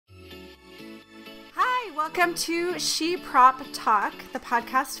Welcome to ShePropTalk, the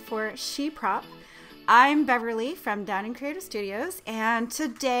podcast for SheProp. I'm Beverly from Downen Creative Studios, and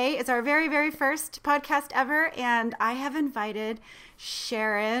today is our very, very first podcast ever, and I have invited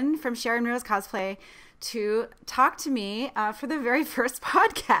Sharon from Sharon Rose Cosplay to talk to me for the very first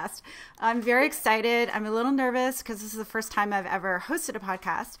podcast. I'm very excited. I'm a little nervous because this is the first time I've ever hosted a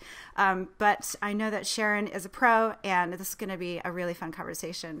podcast, but I know that Sharon is a pro, and this is going to be a really fun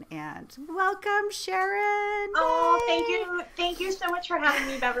conversation. And welcome, Sharon! Oh, thank you. Thank you so much for having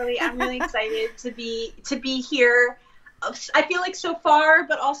me, Beverly. I'm really excited to be here. I feel like so far,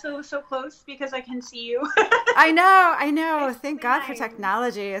 but also so close because I can see you. I know. Thank God for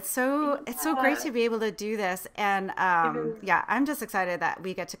technology. It's so great to be able to do this. And yeah, I'm just excited that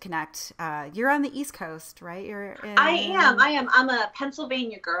we get to connect. You're on the East Coast, right? I am. I'm a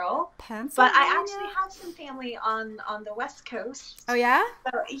Pennsylvania girl. But I actually have some family on the West Coast. Oh yeah?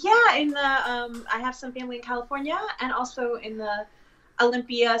 So, yeah, in the I have some family in California and also in the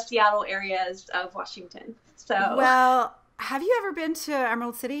Olympia, Seattle areas of Washington. So, well, have you ever been to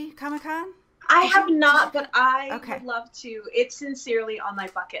Emerald City Comic-Con? I have not, but I would love to. It's sincerely on my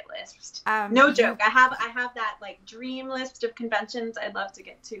bucket list. No joke. I have that like dream list of conventions I'd love to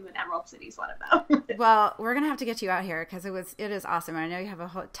get to, and Emerald City's one of them. Well, we're gonna have to get you out here because it is awesome. I know you have a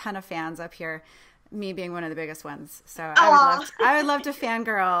whole ton of fans up here. Me being one of the biggest ones, so I would love to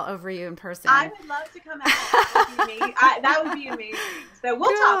fangirl over you in person. I would love to come out. That would be amazing. So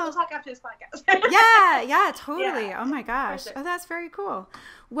we'll talk after this podcast. yeah, totally. Yeah. Oh my gosh. Oh, that's very cool.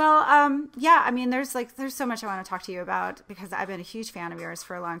 Well, yeah. I mean, there's so much I want to talk to you about because I've been a huge fan of yours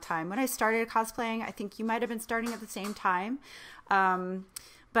for a long time. When I started cosplaying, I think you might have been starting at the same time.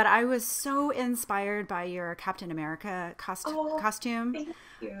 But I was so inspired by your Captain America costume. Thank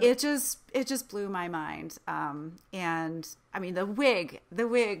you. It just blew my mind. And I mean, the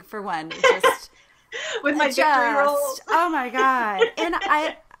wig for one, just with my victory rolls. Oh my God. And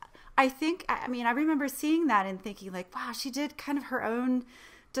I mean, I remember seeing that and thinking like, wow, she did kind of her own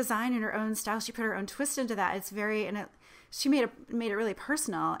design and her own style. She put her own twist into that. She made it really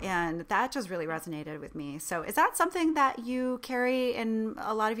personal, and that just really resonated with me. So is that something that you carry in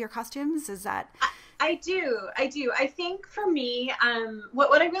a lot of your costumes? Is that... I do. I think for me,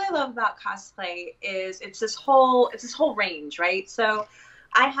 what I really love about cosplay is it's this whole range, right? So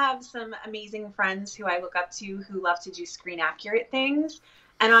I have some amazing friends who I look up to who love to do screen accurate things.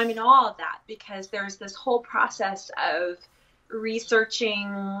 And I'm in awe of that because there's this whole process of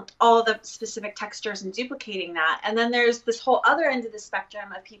researching all the specific textures and duplicating that. And then there's this whole other end of the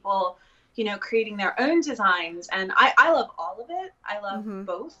spectrum of people, creating their own designs. And I love all of it. I love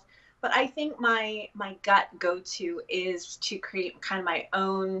both. But I think my gut go-to is to create kind of my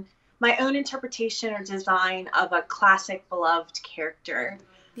own interpretation or design of a classic beloved character.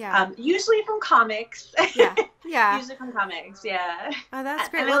 Yeah. Usually from comics. Yeah. Usually from comics. Yeah. Oh, that's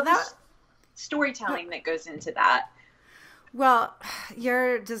great. And that storytelling that goes into that. Well,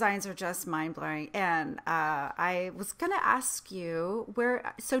 your designs are just mind-blowing, and I was going to ask you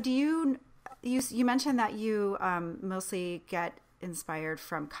do you mentioned that you mostly get inspired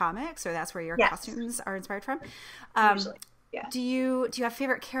from comics, or that's where your costumes are inspired from? Usually, yeah. Do you have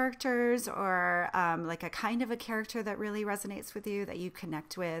favorite characters or like a kind of a character that really resonates with you, that you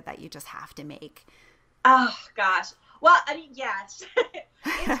connect with, that you just have to make? Oh, gosh. Well, I mean, yes.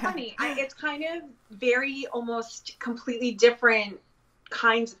 It's funny. It's kind of very almost completely different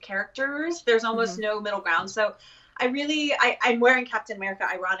kinds of characters. There's almost no middle ground. So I'm wearing Captain America,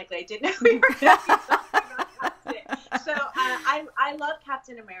 ironically. I didn't know we were going to be talking about it. So I love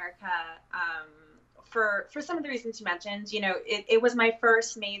Captain America for some of the reasons you mentioned. It was my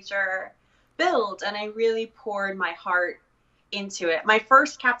first major build, and I really poured my heart into it. My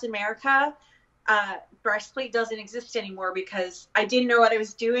first Captain America breastplate doesn't exist anymore because I didn't know what I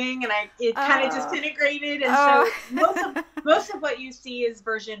was doing, and it kind of disintegrated. And so most of what you see is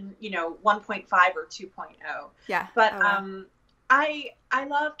version 1.5 or 2.0. Yeah. But I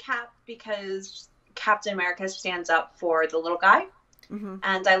love Cap because Captain America stands up for the little guy,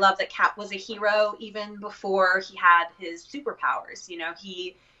 and I love that Cap was a hero even before he had his superpowers.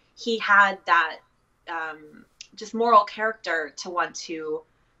 He had that just moral character to want to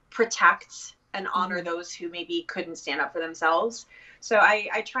protect and honor those who maybe couldn't stand up for themselves. So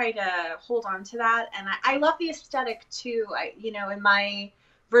I try to hold on to that. And I love the aesthetic too. In my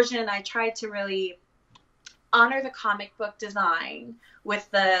version, I tried to really honor the comic book design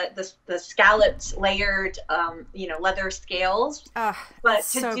with the scalloped, layered, leather scales, but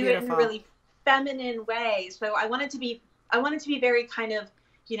to do it in a really feminine way. So I wanted to be very kind of,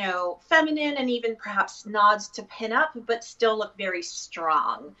 you know, feminine and even perhaps nods to pin up, but still look very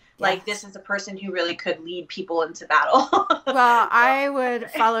strong. Yes. Like this is a person who really could lead people into battle. Well, I would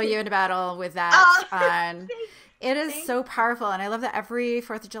follow you into battle with that. It is so powerful. And I love that every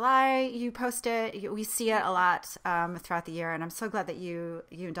 4th of July you post it. We see it a lot throughout the year. And I'm so glad that you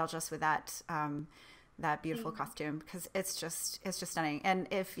indulge us with that that beautiful costume, because it's just stunning. And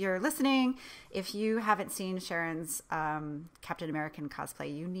if you're listening, if you haven't seen Sharon's Captain American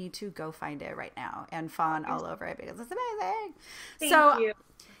cosplay, you need to go find it right now and fawn all over it, because it's amazing. Thank you.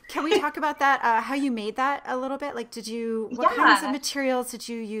 Can we talk about that? How you made that a little bit? Like, what kinds of materials did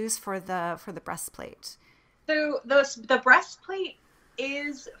you use for the breastplate? So the breastplate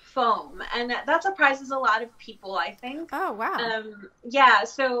is foam, and that surprises a lot of people, I think. Oh wow. Yeah.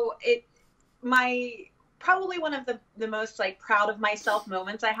 So probably one of the most like proud of myself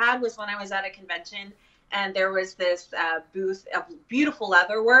moments I had was when I was at a convention, and there was this booth of beautiful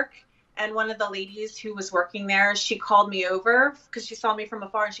leather work. And one of the ladies who was working there, she called me over because she saw me from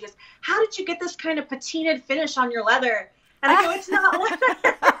afar, and she goes, "How did you get this kind of patinaed finish on your leather?" And I go, "It's not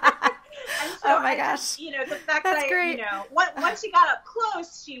leather." And so oh my gosh. You know, the fact That's that great. You know, once she got up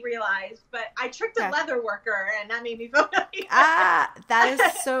close, she realized, but I tricked a leather worker, and that made me feel really that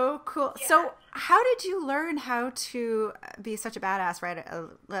is so cool. Yeah. So how did you learn how to be such a badass, right?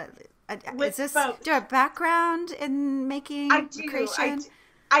 With do both. you have a background in making creation?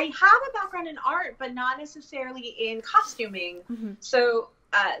 I have a background in art, but not necessarily in costuming. Mm-hmm. So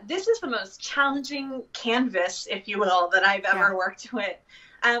this is the most challenging canvas, if you will, that I've ever worked with.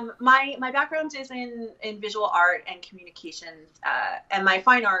 My background is in visual art and communications, and my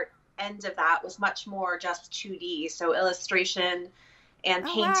fine art end of that was much more just 2D, so illustration and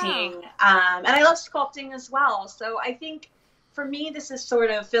painting. Wow. And I love sculpting as well. So I think for me, this is sort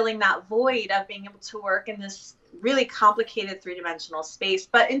of filling that void of being able to work in this really complicated 3-dimensional space.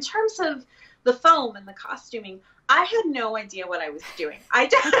 But in terms of the foam and the costuming, I had no idea what I was doing. I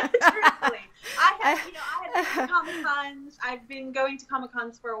had been to Comic-Cons. I've been going to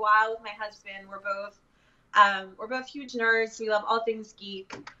Comic-Cons for a while with my husband. We're both huge nerds. We love all things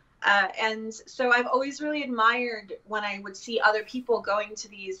geek. And so I've always really admired when I would see other people going to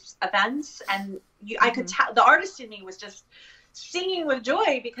these events, and I could tell the artist in me was just singing with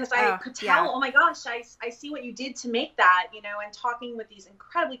joy, because I could tell, oh my gosh, I see what you did to make that, you know, and talking with these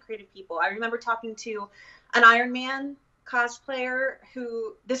incredibly creative people. I remember talking to an Iron Man cosplayer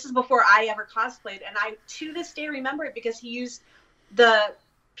who, this is before I ever cosplayed, and I to this day remember it because he used the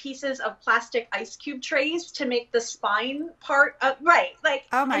pieces of plastic ice cube trays to make the spine part of, like,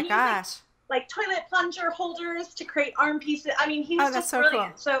 oh my gosh, like toilet plunger holders to create arm pieces. I mean, he was just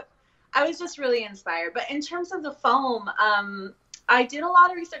brilliant. Cool. So I was just really inspired. But in terms of the foam, I did a lot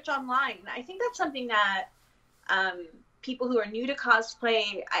of research online. I think that's something that people who are new to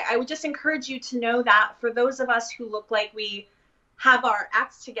cosplay, I would just encourage you to know that for those of us who look like we have our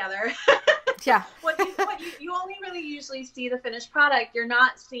acts together, you only really usually see the finished product. You're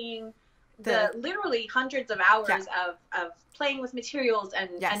not seeing the literally hundreds of hours of playing with materials and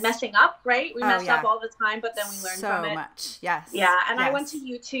messing up, right? We mess up all the time, but then we learn from it. So much, yes. Yeah, and I went to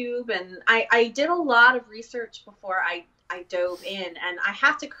YouTube, and I did a lot of research before I dove in, and I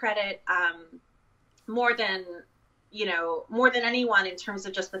have to credit more than anyone in terms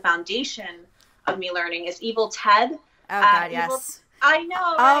of just the foundation of me learning is Evil Ted. Oh God, yes. I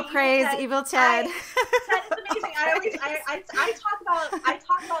know. All praise Evil Ted. Ted is amazing. I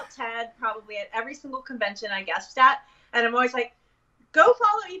talk about Ted probably at every single convention I guest at, and I'm always like, go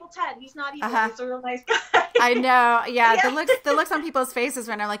follow Evil Ted. He's not evil. He's a real nice guy. I know. Yeah, the looks on people's faces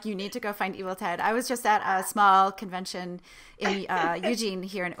when I'm like, you need to go find Evil Ted. I was just at a small convention in Eugene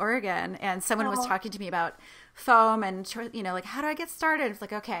here in Oregon, and someone was talking to me about foam and, you know, like, how do I get started? It's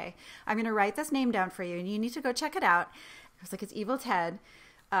like, okay, I'm going to write this name down for you, and you need to go check it out. I was like, it's Evil Ted.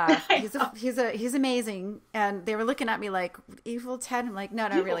 He's amazing. And they were looking at me like, Evil Ted? I'm like, no,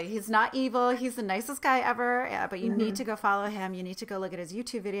 really. He's not evil. He's the nicest guy ever. Yeah, but you need to go follow him. You need to go look at his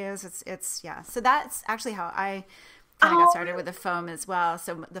YouTube videos. It's So that's actually how I kind of got started with the foam as well.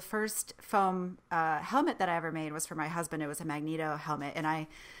 So the first foam helmet that I ever made was for my husband. It was a Magneto helmet. And I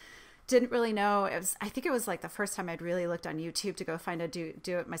didn't really know. I think it was like the first time I'd really looked on YouTube to go find a do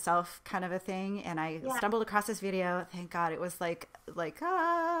it myself kind of a thing, and I stumbled across this video. Thank God, it was like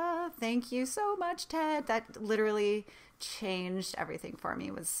thank you so much, Ted. That literally changed everything for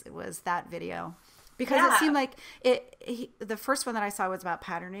me. Was that video, because it seemed like the first one that I saw was about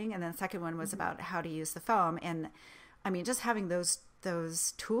patterning, and then the second one was about how to use the foam. And I mean, just having those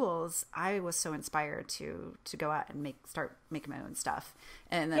tools, I was so inspired to go out and start making my own stuff,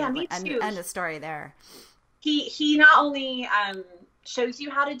 and then me too. end the story there. He not only shows you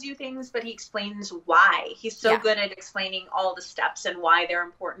how to do things, but he explains why. He's so good at explaining all the steps and why they're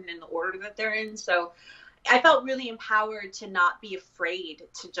important in the order that they're in. So I felt really empowered to not be afraid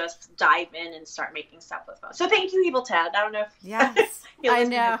to just dive in and start making stuff with phone. So thank you, Evil Ted. I don't know if I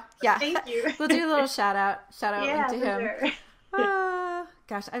know. Yeah. Thank you. We'll do a little shout out to him. Sure.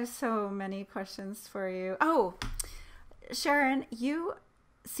 Gosh, I have so many questions for you. Oh, Sharon, you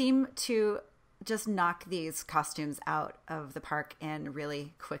seem to just knock these costumes out of the park in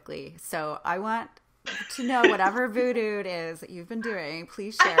really quickly. So I want to know whatever voodoo it is that you've been doing,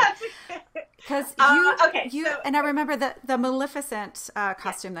 please share. Because and I remember the Maleficent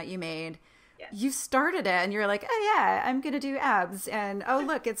costume that you made. Yes. You started it and you're like, oh yeah, I'm going to do abs. And oh,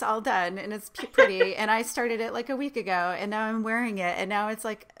 look, it's all done and it's pretty. And I started it like a week ago and now I'm wearing it. And now it's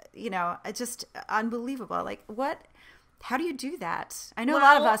like, it's just unbelievable. Like how do you do that? I know a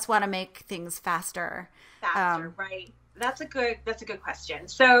lot of us want to make things faster. Right. That's a good question.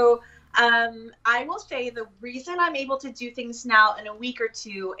 So I will say the reason I'm able to do things now in a week or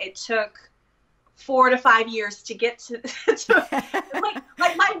two, it took 4 to 5 years to get to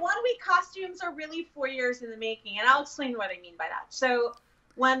like my 1 week costumes are really 4 years in the making, and I'll explain what I mean by that. So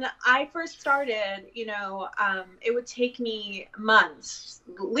when I first started, it would take me months,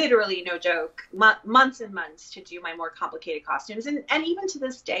 literally no joke, months and months to do my more complicated costumes, and even to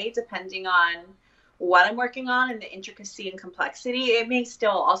this day, depending on what I'm working on and the intricacy and complexity, it may still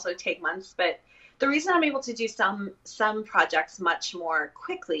also take months. But the reason I'm able to do some projects much more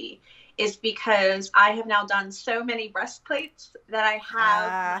quickly is because I have now done so many breastplates that I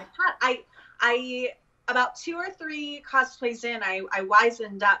have. I about 2 or 3 cosplays in, I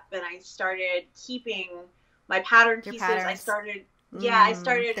wisened up and I started keeping my pattern pieces. I started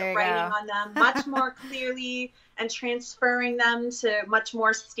writing on them much more clearly and transferring them to much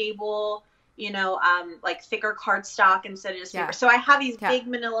more stable, like thicker cardstock instead of just paper. So I have these big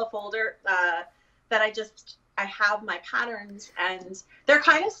manila folder that I have my patterns, and they're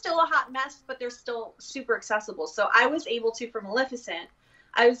kind of still a hot mess, but they're still super accessible. So I was able to, for Maleficent,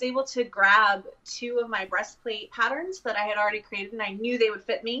 grab 2 of my breastplate patterns that I had already created, and I knew they would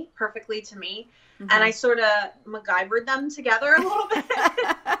fit me perfectly to me. Mm-hmm. And I sort of MacGyvered them together a little bit.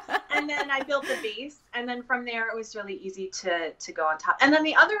 And then I built the base. And then from there, it was really easy to go on top. And then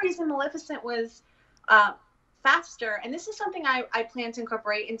the other reason Maleficent was faster, and this is something I plan to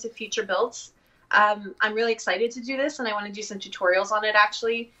incorporate into future builds. I'm really excited to do this, and I want to do some tutorials on it,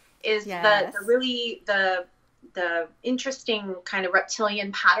 actually, is the interesting kind of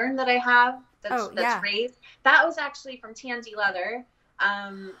reptilian pattern that I have that's raised. That was actually from Tandy Leather.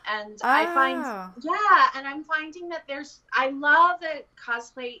 And I'm finding that I love that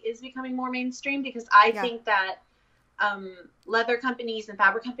cosplay is becoming more mainstream, because I think that leather companies and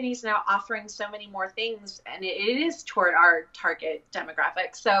fabric companies are now offering so many more things, and it is toward our target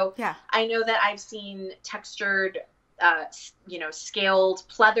demographic. So I know that I've seen textured, scaled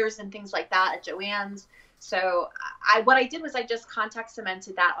pleathers and things like that at Joann's. So what I did was I just contact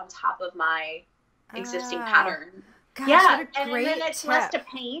cemented that on top of my existing pattern. Gosh, and then it's less to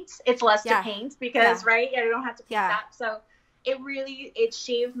paint. It's less to paint because, I don't have to paint that. So it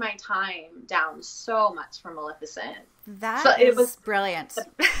shaved my time down so much for Maleficent. It was brilliant.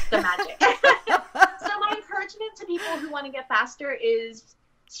 The magic. So my encouragement to people who want to get faster is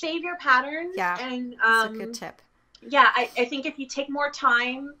save your patterns. Yeah, and that's a good tip. Yeah, I think if you take more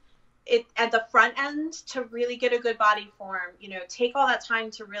time at the front end to really get a good body form, take all that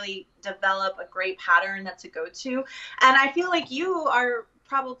time to really develop a great pattern that's a go-to. And I feel like you are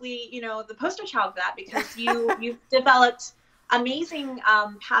probably, the poster child for that, because you've developed amazing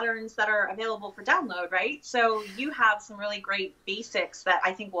patterns that are available for download, right? So you have some really great basics that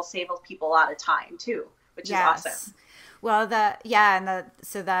I think will save people a lot of time too, which is awesome. Well,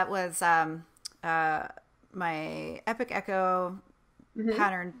 so that was my Epic Echo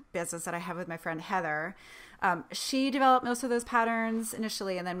pattern business that I have with my friend Heather. She developed most of those patterns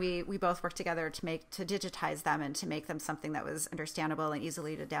initially, and then we both worked together to digitize them and to make them something that was understandable and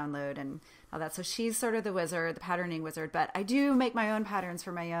easily to download and all that. So she's sort of the patterning wizard, but I do make my own patterns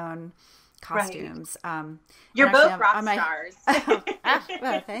for my own costumes. Right. You're both rock stars.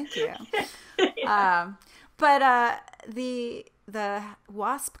 Well, thank you. But the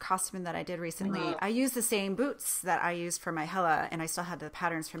wasp costume that I did recently, I used the same boots that I used for my Hela, and I still had the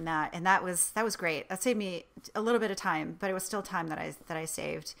patterns from that, and that was great. That saved me a little bit of time, but it was still time that I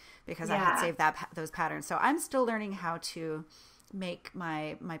saved, because I had saved those patterns. So I'm still learning how to make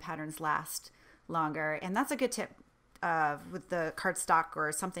my patterns last longer, and that's a good tip with the cardstock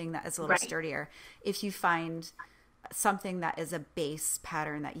or something that is a little sturdier. If you find something that is a base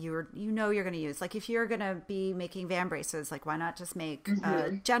pattern that you're going to use. Like if you're going to be making van braces, like why not just make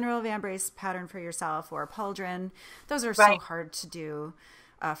a general van brace pattern for yourself, or a pauldron? Those are so hard to do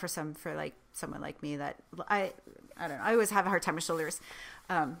for like someone like me that I don't know. I always have a hard time with shoulders.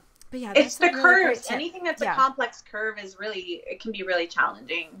 But yeah, it's the curves. Anything that's a complex curve it can be really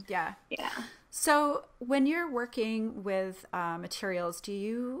challenging. Yeah. Yeah. So when you're working with materials, do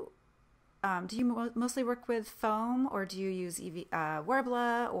you mostly work with foam, or do you use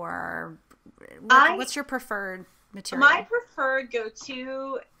Worbla, or what's your preferred material? My preferred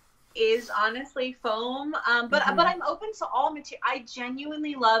go-to is honestly foam, but I'm open to all material. I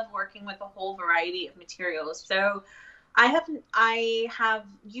genuinely love working with a whole variety of materials. So I have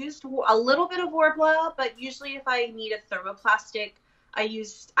used a little bit of Worbla, but usually if I need a thermoplastic, I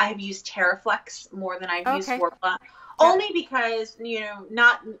have used Terraflex more than I've used Worbla. Only because,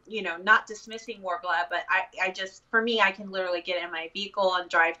 not dismissing Worbla, but I just, for me, I can literally get in my vehicle and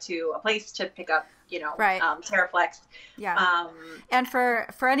drive to a place to pick up, Terraflex. Yeah. And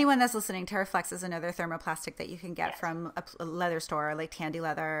for anyone that's listening, Terraflex is another thermoplastic that you can get from a leather store like Tandy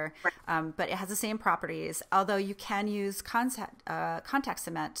Leather. Right. But it has the same properties, although you can use contact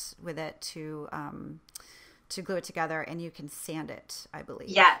cement with it to glue it together, and you can sand it, I believe.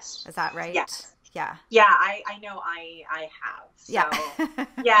 Yes. Is that right? Yes. Yeah. Yeah, I know I have. So,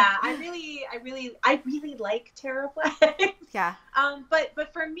 yeah, I really like Terraflex. Yeah.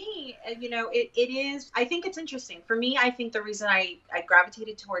 But for me, it is, I think it's interesting. For me, I think the reason I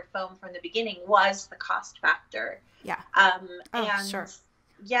gravitated toward foam from the beginning was the cost factor. Yeah. Sure.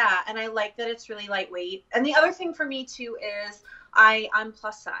 Yeah, and I like that it's really lightweight. And the other thing for me too is I'm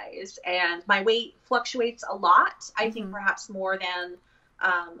plus size, and my weight fluctuates a lot. I think perhaps more than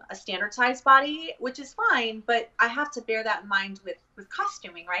a standard size body, which is fine, but I have to bear that in mind with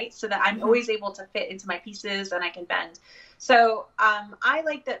costuming, right? So that I'm always able to fit into my pieces and I can bend. So I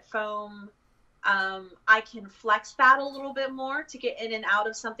like that foam. I can flex that a little bit more to get in and out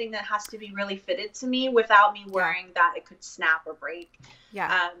of something that has to be really fitted to me without me worrying that it could snap or break.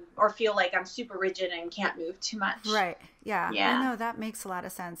 Yeah. Or feel like I'm super rigid and can't move too much. Right. Yeah. Yeah. I know, that makes a lot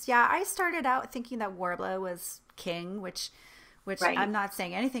of sense. Yeah. I started out thinking that Worbla was king, which I'm not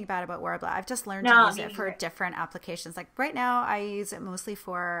saying anything bad about Worbla. I've just learned to use it for different applications. Like right now, I use it mostly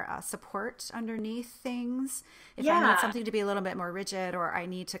for support underneath things. If I need something to be a little bit more rigid, or I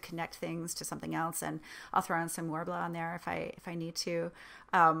need to connect things to something else, and I'll throw in some Worbla on there if I need to,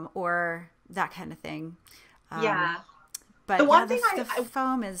 or that kind of thing. But the one thing the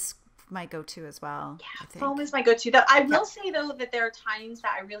foam is my go-to as well. Yeah, foam is my go-to. I will say though that there are times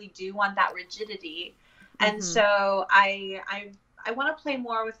that I really do want that rigidity. And so I want to play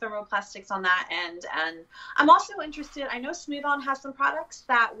more with thermoplastics on that end. And I'm also interested, I know Smooth On has some products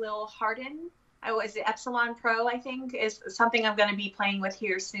that will harden. Is it Epsilon Pro, I think, is something I'm going to be playing with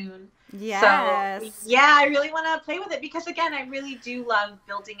here soon. Yes. So, yeah, I really want to play with it because, again, I really do love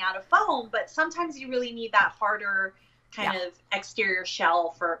building out of foam, but sometimes you really need that harder kind of exterior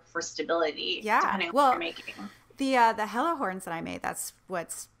shell for stability. Yeah. Depending on what you're making. The Hello horns that I made, that's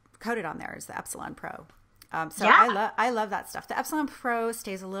what's coated on there, is the Epsilon Pro. I love that stuff. The Epsilon Pro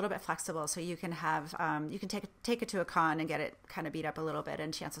stays a little bit flexible, so you can have you can take it to a con and get it kind of beat up a little bit,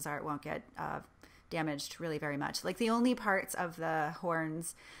 and chances are it won't get damaged really very much. Like the only parts of the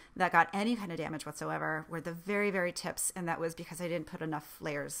horns that got any kind of damage whatsoever were the very, very tips, and that was because I didn't put enough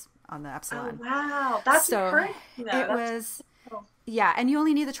layers on the Epsilon. Oh wow, that's encouraging. Yeah, and you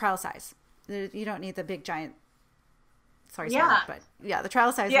only need the trowel size. You don't need the big giant. Sorry, but the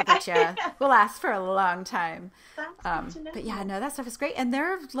trowel size will last for a long time. That's good to know. But yeah, no, that stuff is great, and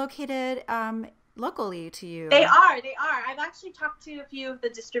they're located locally to you. They are. I've actually talked to a few of the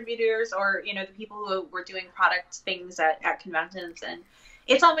distributors, or the people who were doing product things at conventions, and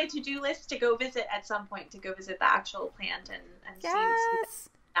it's on my to-do list to go visit at some point, to go visit the actual plant and see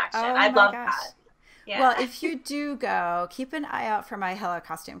action. I love that. Yeah. Well, if you do go, keep an eye out for my Hello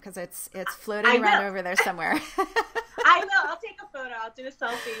costume, because it's floating around over there somewhere. I will. I'll take a photo. I'll do a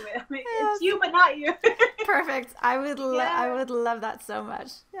selfie with it. It's you, but not you. Perfect. I would love that so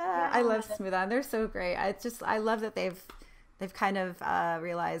much. Yeah. I love Smooth On. They're so great. I love that they've kind of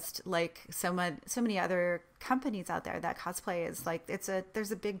realized, like so many other companies out there, that cosplay is like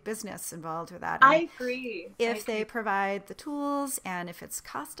there's a big business involved with that. And I agree. If they provide the tools and if it's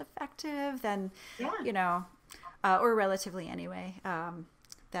cost effective, then or relatively anyway,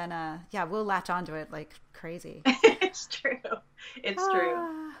 then we'll latch onto it like crazy. It's true. It's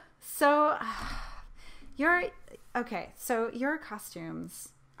true. So your costumes,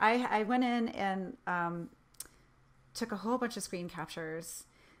 I went in and took a whole bunch of screen captures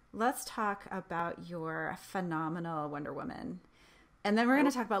let's talk about your phenomenal Wonder Woman. And then we're going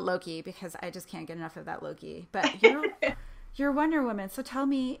to talk about Loki because I just can't get enough of that Loki. But your Wonder Woman. So tell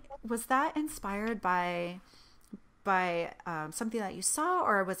me, was that inspired by something that you saw,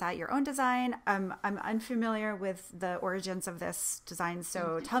 or was that your own design? I'm unfamiliar with the origins of this design,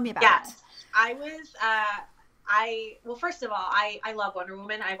 so tell me about it. I was. Well, first of all, I love Wonder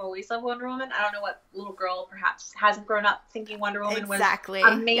Woman. I've always loved Wonder Woman. I don't know what little girl perhaps hasn't grown up thinking Wonder Woman was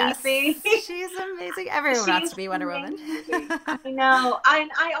amazing. Yes. She's amazing. Everyone wants to be Wonder Woman. I know.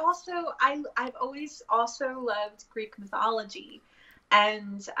 I've always also loved Greek mythology,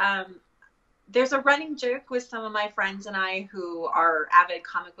 and there's a running joke with some of my friends and I who are avid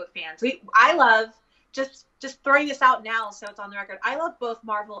comic book fans. I love, just throwing this out now so it's on the record, I love both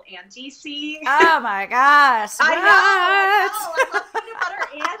Marvel and DC. Oh my gosh. I know. I love peanut butter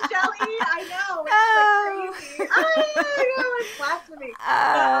and jelly. I know. It's like crazy. I know. It's blasphemy.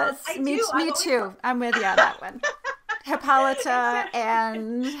 Me too. I'm with you on that one. Hippolyta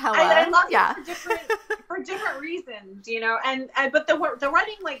and Hela. I love it for different reasons, you know. But the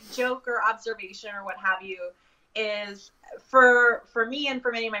running like joke or observation or what have you is for me and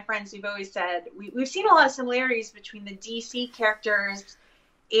for many of my friends, we've always said we've seen a lot of similarities between the DC characters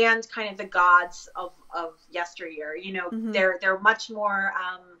and kind of the gods of yesteryear. You know, they're much more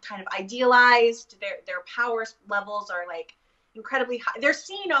kind of idealized. Their power levels are like incredibly high. They're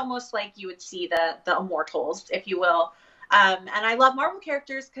seen almost like you would see the immortals, if you will. And I love Marvel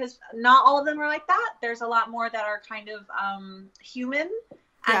characters because not all of them are like that. There's a lot more that are kind of human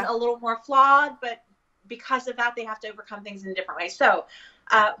and a little more flawed, but because of that, they have to overcome things in a different way. So,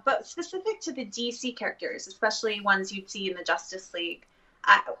 but specific to the DC characters, especially ones you'd see in the Justice League,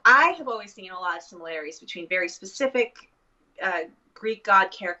 I have always seen a lot of similarities between very specific Greek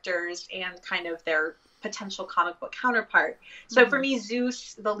god characters and kind of their potential comic book counterpart. So for me,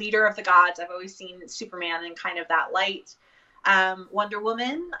 Zeus, the leader of the gods, I've always seen Superman in kind of that light. Wonder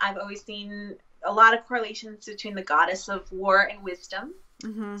Woman, I've always seen a lot of correlations between the goddess of war and wisdom.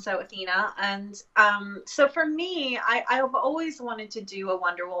 So Athena. And so for me, I've always wanted to do a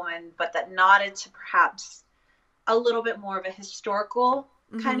Wonder Woman, but that nodded to perhaps a little bit more of a historical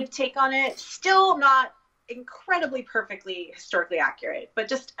kind of take on it. Still not incredibly perfectly historically accurate, but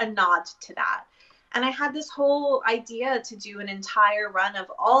just a nod to that. And I had this whole idea to do an entire run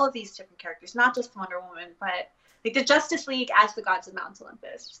of all of these different characters, not just Wonder Woman, but like the Justice League as the gods of Mount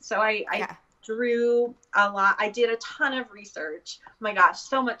Olympus. So I drew a lot. I did a ton of research. Oh my gosh,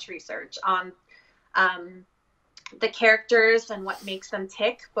 so much research on the characters and what makes them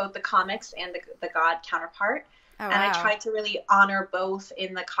tick, both the comics and the god counterpart. Oh, and I tried to really honor both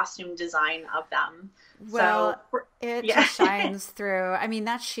in the costume design of them. Well, so, it just shines through. I mean,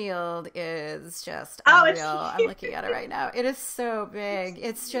 that shield is just unreal. I'm looking at it right now. It is so big.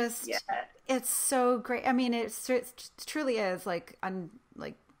 It's just, it's so great. I mean, it truly is like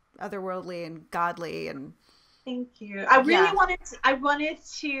otherworldly and godly. And thank you. I really wanted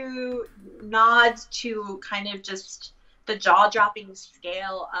to nod to kind of just the jaw-dropping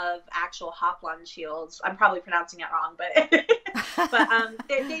scale of actual Hoplon shields. I'm probably pronouncing it wrong, but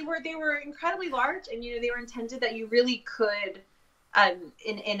they were incredibly large, and you know they were intended that you really could,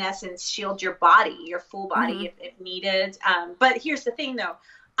 in essence, shield your body, your full body if needed. But here's the thing, though,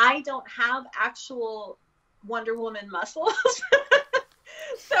 I don't have actual Wonder Woman muscles.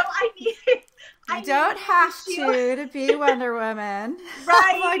 So you don't have to be Wonder Woman.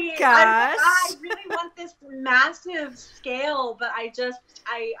 Right. Oh my gosh. I really want this massive scale, but I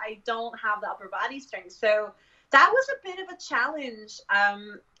don't have the upper body strength. So that was a bit of a challenge.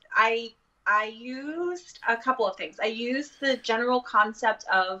 I used a couple of things. I used the general concept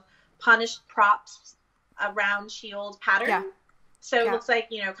of punished props around shield pattern. Yeah. So it looks like,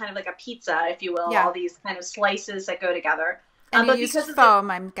 you know, kind of like a pizza, if you will, all these kind of slices that go together. And you used foam,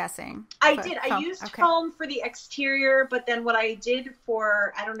 I'm guessing. I did. I used foam for the exterior, but then what I did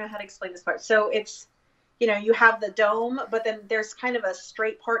I don't know how to explain this part. So it's, you know, you have the dome, but then there's kind of a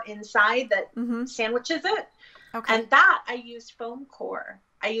straight part inside that sandwiches it. Okay. And that I used foam core.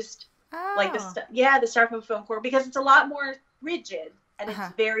 I used like the styrofoam foam core because it's a lot more rigid and it's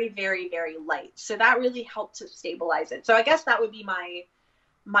very, very, very light. So that really helped to stabilize it. So I guess that would be my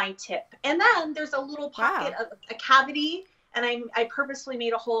tip. And then there's a little pocket of a cavity. And I purposely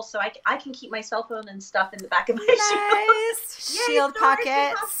made a hole so I can keep my cell phone and stuff in the back of my shield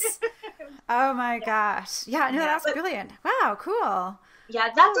pockets. Oh my gosh. Yeah, no, that's brilliant. Wow, cool. Yeah,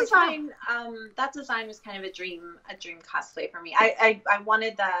 that design was kind of a dream cosplay for me. I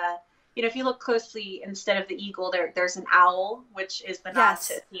wanted you know, if you look closely, instead of the eagle, there's an owl, which is the nod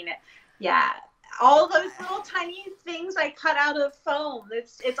to Athena. Yeah. all those little tiny things I cut out of foam.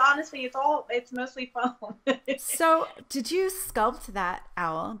 It's honestly, it's mostly foam. So, did you sculpt that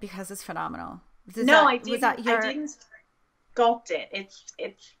owl? Because it's phenomenal. No, I didn't. I didn't sculpt it.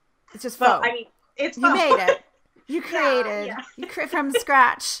 It's just foam. I mean, it's foam. You made it. You created. Yeah. You create from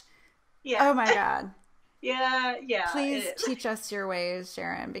scratch. Yeah. Oh my God. Yeah. Please teach us your ways,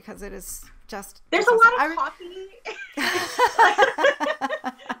 Sharon, because it is just. There's a lot of copy. A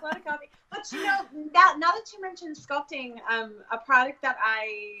lot of copy. But now that you mentioned sculpting, a product that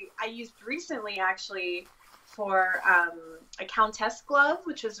I used recently actually for a Countess glove,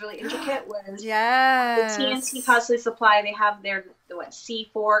 which was really intricate, was yes. the TNT Cosplay Supply. They have their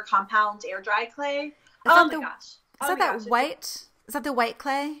C4 compound air dry clay. Is that the white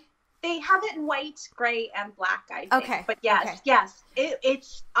clay? They have it in white, gray, and black, I think. Okay. But yes,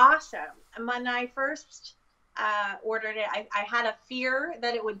 it's awesome. And when I first ordered it, I had a fear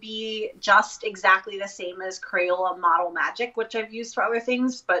that it would be just exactly the same as Crayola Model Magic, which I've used for other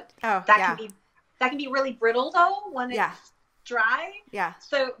things, but that can be really brittle though when it's dry. Yeah.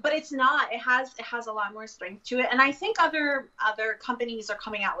 So, but it's not. It has a lot more strength to it, and I think other companies are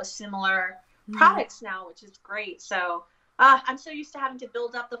coming out with similar products now, which is great. So. I'm so used to having to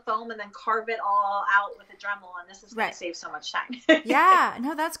build up the foam and then carve it all out with a Dremel, and this is going to save so much time. Yeah,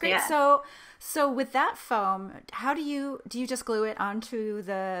 no, that's great. Yeah. So with that foam, how do you just glue it onto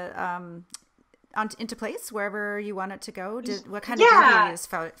the into place wherever you want it to go? What kind of glue do you use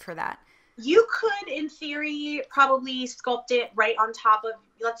for that? You could, in theory, probably sculpt it right on top of.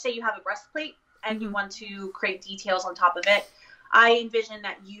 Let's say you have a breastplate and you want to create details on top of it. I envision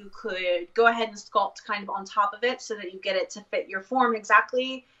that you could go ahead and sculpt kind of on top of it so that you get it to fit your form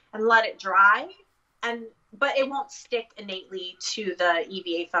exactly and let it dry. But it won't stick innately to the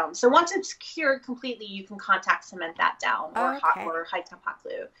EVA foam. So once it's cured completely, you can contact cement that down or high temp hot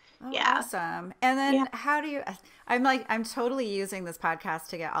glue. Oh, awesome. And then how do you, I'm totally using this podcast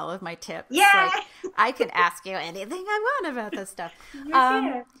to get all of my tips. Yeah. Like, I could ask you anything I want about this stuff.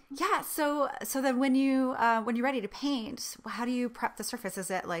 Yeah. So then when you're ready to paint, how do you prep the surface? Is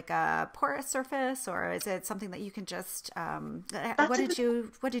it like a porous surface, or is it something that you can just, what did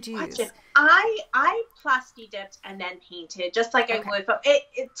you use? I plasti dipped and then painted just like I would. But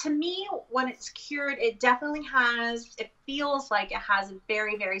it to me, when it's cured, it definitely feels like it has a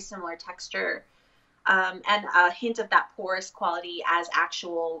very, very similar texture and a hint of that porous quality as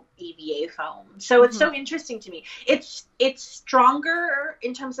actual EVA foam. So it's so interesting to me. It's stronger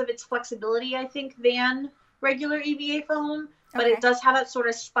in terms of its flexibility, I think, than regular EVA foam, but it does have that sort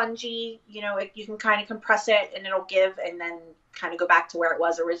of spongy, you can kind of compress it and it'll give and then kind of go back to where it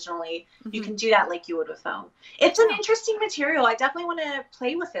was originally. You can do that like you would with foam. It's an interesting material. I definitely want to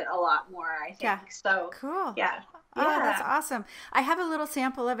play with it a lot more, I think. Yeah. So cool. Yeah. Oh, that's awesome. I have a little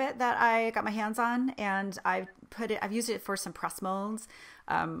sample of it that I got my hands on, and I've used it for some press molds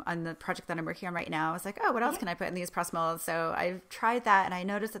on the project that I'm working on right now. I was like, what else can I put in these press molds? So I've tried that, and I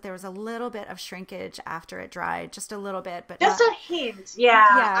noticed that there was a little bit of shrinkage after it dried, just a little bit, but just a hint. Yeah.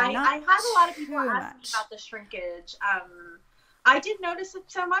 I had a lot of people ask me about the shrinkage. I did notice it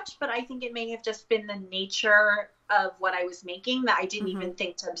so much, but I think it may have just been the nature of what I was making that I didn't even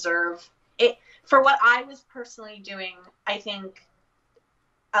think to observe it. For what I was personally doing, I think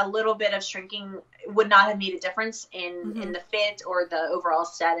a little bit of shrinking would not have made a difference in the fit or the overall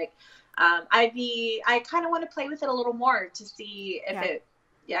aesthetic. I kind of want to play with it a little more to see if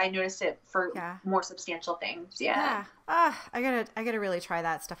I noticed it for more substantial things. Yeah. I gotta really try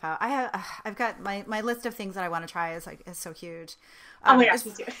that stuff out. I've got my list of things that I want to try is so huge. Oh my gosh,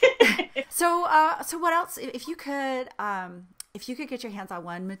 me too. So what else? If you could get your hands on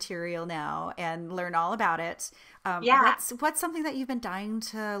one material now and learn all about it, what's something that you've been dying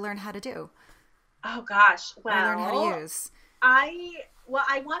to learn how to do? Oh gosh, learn how to use. I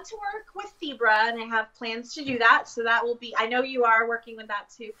want to work with Zebra, and I have plans to do that. So that will be. I know you are working with that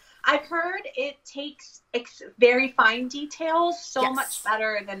too. I've heard it takes very fine details so much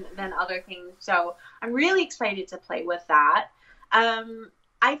better than other things. So I'm really excited to play with that.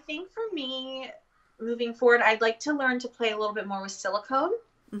 I think for me, moving forward, I'd like to learn to play a little bit more with silicone.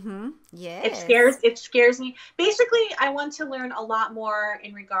 Yeah. It scares me. Basically, I want to learn a lot more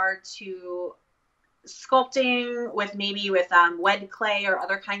in regard to sculpting with wet clay or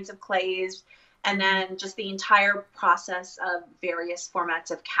other kinds of clays, and then just the entire process of various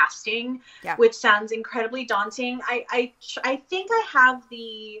formats of casting, which sounds incredibly daunting. I think I have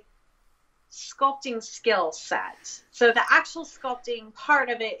the sculpting skill set. So the actual sculpting part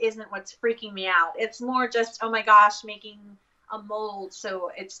of it isn't what's freaking me out. It's more just, oh my gosh, making a mold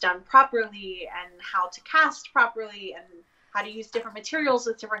so it's done properly and how to cast properly and how to use different materials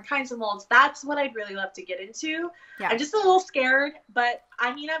with different kinds of molds. That's what I'd really love to get into. Yeah. I'm just a little scared, but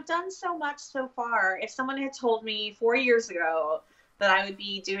I mean, I've done so much so far. If someone had told me 4 years ago that I would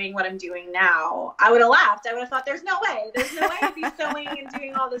be doing what I'm doing now, I would have laughed. I would have thought, there's no way I'd be sewing and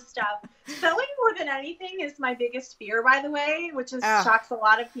doing all this stuff. Sewing more than anything is my biggest fear, by the way, which is shocks a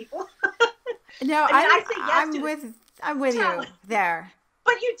lot of people. No, I say yes I'm with you there.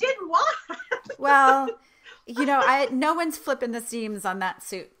 But you did what? Well, you know, no one's flipping the seams on that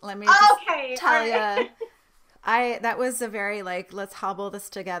suit. Let me just tell you. That was a very like, let's hobble this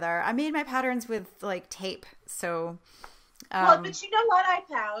together. I made my patterns with like tape, so. Well, but you know what I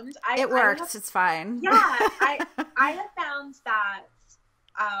found? It worked. It's fine. Yeah, I have found that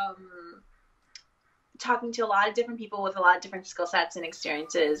talking to a lot of different people with a lot of different skill sets and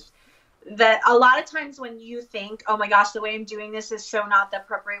experiences, that a lot of times when you think, oh my gosh, the way I'm doing this is so not the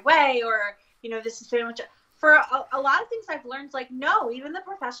appropriate way, or, you know, this is so much, for a lot of things I've learned, like, no, even the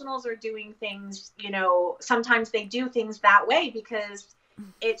professionals are doing things, you know, sometimes they do things that way because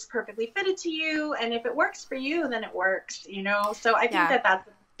it's perfectly fitted to you. And if it works for you, then it works, you know? So I think that that's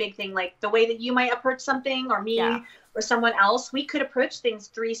a big thing. Like the way that you might approach something, or me or someone else, we could approach things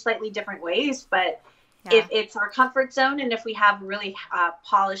 3 slightly different ways, but if it's our comfort zone, and if we have really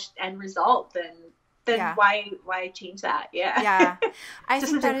polished end result, then why change that? Yeah. I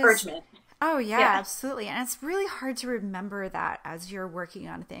just think as encouragement. Oh yeah, absolutely. And it's really hard to remember that as you're working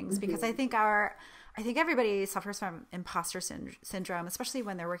on things, because I think everybody suffers from imposter syndrome, especially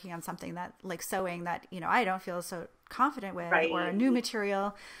when they're working on something that, like sewing, that, you know, I don't feel so confident with, or a new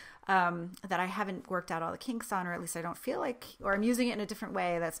material that I haven't worked out all the kinks on, or at least I don't feel like, or I'm using it in a different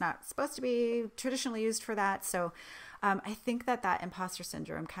way that's not supposed to be traditionally used for that. So I think that imposter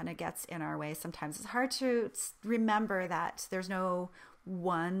syndrome kind of gets in our way sometimes. It's hard to remember that there's no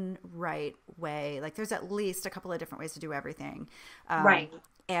one right way. Like there's at least a couple of different ways to do everything.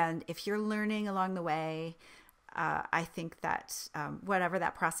 And if you're learning along the way, I think that whatever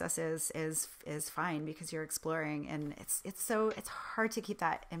that process is fine, because you're exploring, and it's hard to keep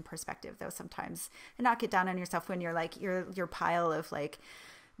that in perspective though sometimes, and not get down on yourself when you're like your pile of like,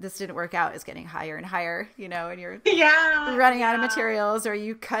 this didn't work out, is getting higher and higher, you know, and you're running out of materials, or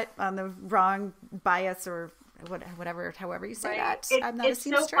you cut on the wrong bias, or whatever, however you say that. I'm not it's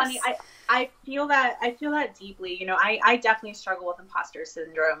so funny. I feel that deeply. You know, I definitely struggle with imposter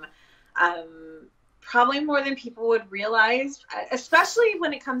syndrome. Probably more than people would realize, especially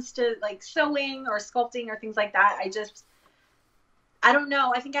when it comes to like sewing or sculpting or things like that. I don't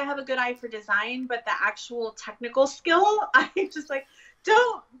know. I think I have a good eye for design, but the actual technical skill, I just like,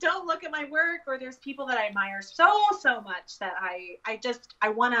 don't look at my work. Or there's people that I admire so much that I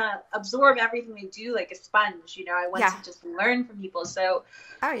want to absorb everything they do like a sponge, you know. I want to just learn from people. So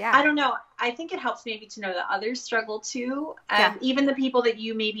I don't know. I think it helps maybe to know that others struggle too. And even the people that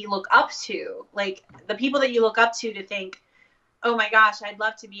you maybe look up to, like the people that you look up to think, oh my gosh, I'd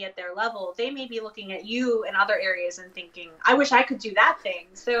love to be at their level. They may be looking at you in other areas and thinking, I wish I could do that thing.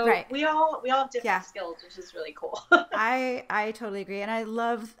 So we all have different skills, which is really cool. I totally agree. And I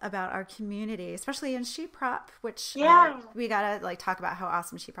love about our community, especially in SheProp, which we got to like talk about how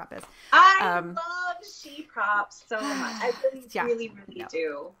awesome SheProp is. I love SheProp so much. I really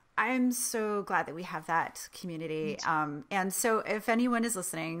do. I'm so glad that we have that community. And so if anyone is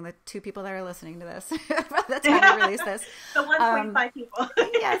listening, the 2 people that are listening to this by the time we release this, the 1.5 people.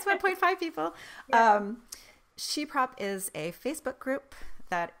 It's 1.5 people. SheProp is a Facebook group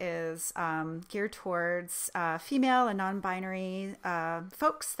that is geared towards female and non-binary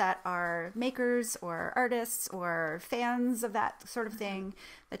folks that are makers or artists or fans of that sort of thing,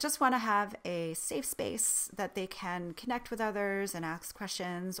 that just want to have a safe space that they can connect with others and ask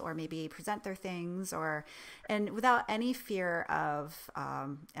questions, or maybe present their things, and without any fear of,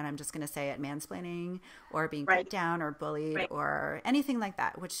 and I'm just going to say it, mansplaining or being put down or bullied or anything like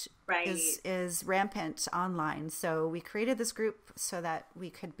that, which is rampant online. So we created this group so that we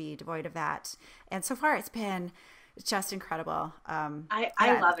could be devoid of that. And so far it's been just incredible.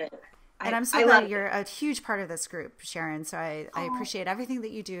 I love it. And I'm so glad you're a huge part of this group, Sharon. So I appreciate everything that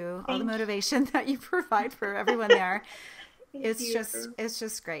you do, all the motivation that you provide for everyone there. It's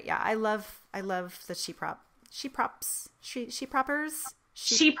just great. Yeah, I love the SheProppers,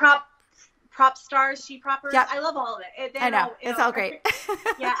 prop stars, SheProppers. Yep. I love all of it. I know. It's all great.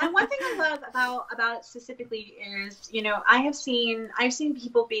 And one thing I love about it specifically is, you know, I've seen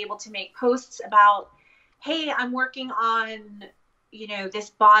people be able to make posts about, hey, I'm working on, you know,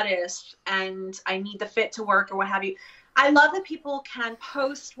 this bodice and I need the fit to work or what have you. I love that people can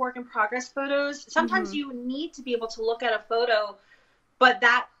post work in progress photos. Sometimes you need to be able to look at a photo, but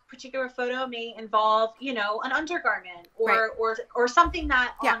that particular photo may involve, you know, an undergarment or Right. or something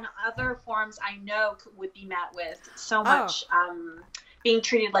that Yeah. on other forums I know would be met with so much being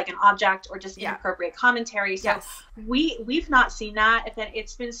treated like an object or just inappropriate commentary. So we've not seen that.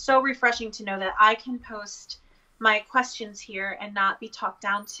 It's been so refreshing to know that I can post my questions here and not be talked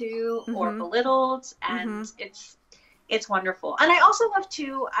down to or belittled, and it's wonderful. And I also love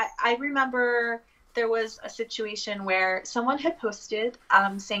to, I remember there was a situation where someone had posted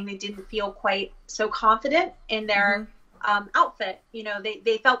saying they didn't feel quite so confident in their outfit. You know,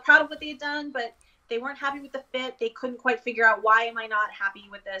 they felt proud of what they had done, but they weren't happy with the fit. They couldn't quite figure out, why am I not happy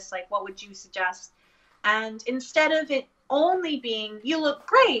with this? Like, what would you suggest? And instead of it only being, you look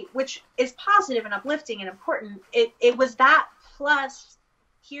great, which is positive and uplifting and important, it was that plus,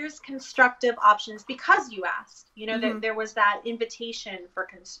 here's constructive options because you asked. You know, there was that invitation for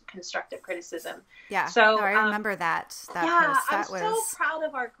constructive criticism. Yeah. So I remember that post. I'm so proud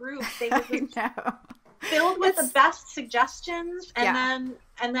of our group. They were filled with the best suggestions, and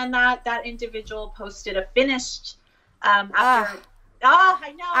then that individual posted a finished after.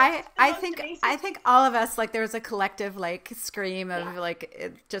 I know. I think all of us, like, there was a collective like scream of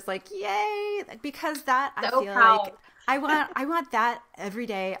like just like yay, because that I feel proud. Like I want that every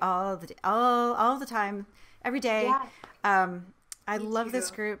day, all the time, every day. Yeah. I love this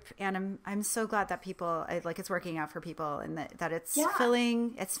group, and I'm so glad that people like it's working out for people, and that it's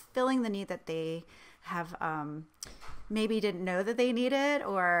filling the need that they have maybe didn't know that they needed,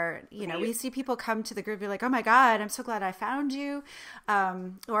 or you know, we see people come to the group, be like, oh my God, I'm so glad I found you,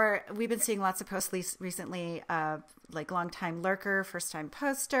 or we've been seeing lots of posts recently, like long time lurker, first time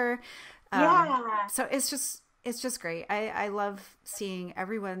poster, so it's just great. I love seeing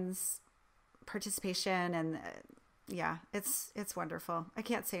everyone's participation, and it's wonderful. I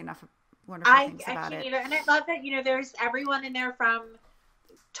can't say enough wonderful things about it. And I love that, you know, there's everyone in there from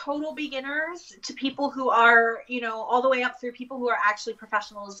total beginners to people who are, you know, all the way up through people who are actually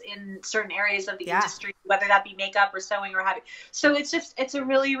professionals in certain areas of the industry, whether that be makeup or sewing or having. So it's a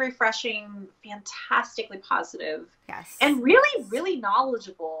really refreshing, fantastically positive, and really, really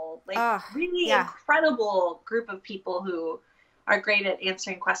knowledgeable, like really incredible group of people who are great at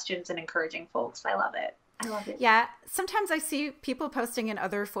answering questions and encouraging folks. I love it. Yeah. Sometimes I see people posting in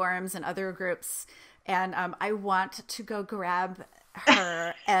other forums and other groups, and I want to go grab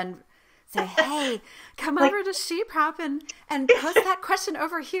her and say, hey, come over to SheProp and post that question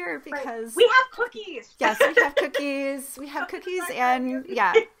over here, because we have cookies. Yes, we have cookies. We have cookies, and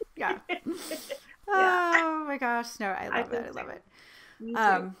oh my gosh, no, I love it. I love it. Me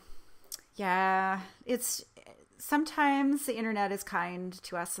too. It's sometimes the internet is kind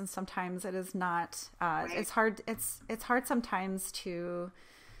to us, and sometimes it is not. It's hard. It's hard sometimes to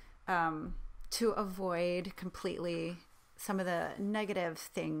avoid completely some of the negative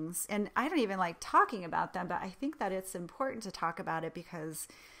things. And I don't even like talking about them, but I think that it's important to talk about it because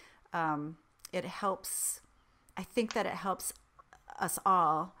it helps. I think that it helps us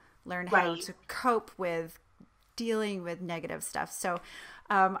all learn how to cope with dealing with negative stuff. So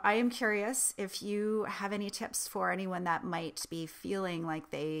I am curious if you have any tips for anyone that might be feeling like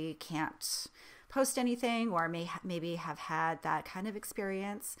they can't post anything, or maybe have had that kind of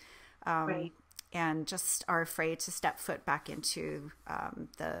experience. And just are afraid to step foot back into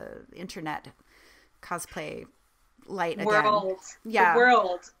the internet cosplay light world. Again. The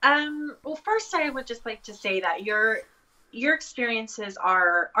world. Well, first, I would just like to say that your experiences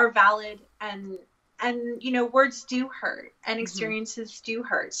are valid, and you know, words do hurt, and experiences do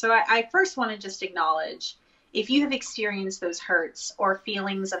hurt. So I first want to just acknowledge, if you have experienced those hurts or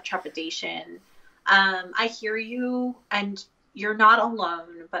feelings of trepidation, I hear you, and you're not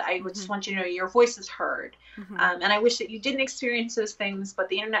alone, but I just want you to know your voice is heard. And I wish that you didn't experience those things, but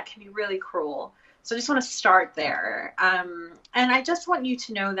the internet can be really cruel. So I just want to start there. And I just want you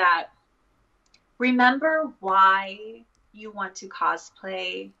to know that, remember why you want to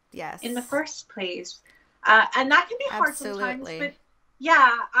cosplay in the first place. And that can be hard sometimes, but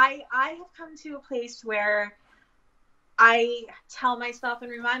I have come to a place where I tell myself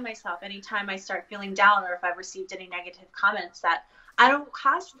and remind myself anytime I start feeling down, or if I've received any negative comments, that I don't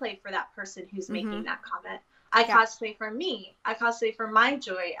cosplay for that person who's making that comment. I cosplay for me. I cosplay for my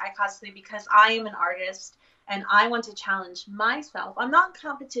joy. I cosplay because I am an artist and I want to challenge myself. I'm not in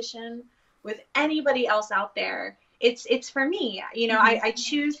competition with anybody else out there. It's for me. You know, I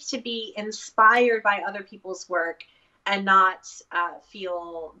choose to be inspired by other people's work and not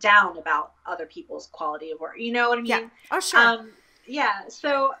feel down about other people's quality of work. You know what I mean? Yeah. Oh, sure.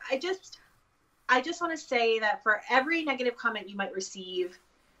 So I just want to say that for every negative comment you might receive,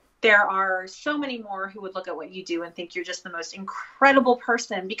 there are so many more who would look at what you do and think you're just the most incredible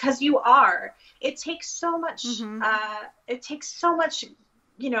person, because you are. It takes so much, it takes so much,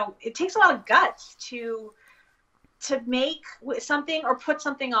 it takes a lot of guts to make something or put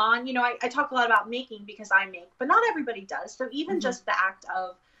something on. I talk a lot about making because I make, but not everybody does. So even just the act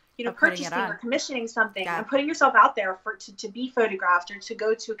of, purchasing or commissioning something and putting yourself out there to be photographed or to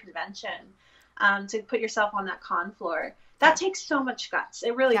go to a convention, to put yourself on that con floor, that takes so much guts.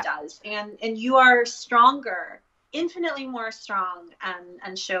 It really does. And you are stronger, infinitely more strong,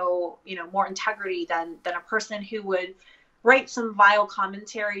 and show, more integrity than a person who would write some vile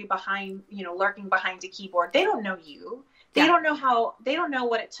commentary behind, lurking behind a keyboard. They don't know you. They don't know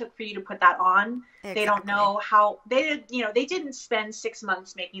what it took for you to put that on. Exactly. They don't know how they didn't spend 6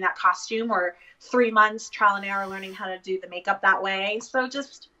 months making that costume, or 3 months trial and error learning how to do the makeup that way. So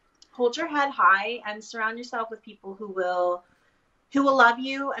just hold your head high and surround yourself with people who will love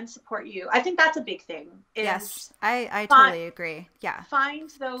you and support you. I think that's a big thing. Yes, I totally agree. Yeah. Finding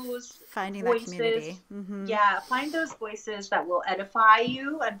voices, that community. Yeah. Find those voices that will edify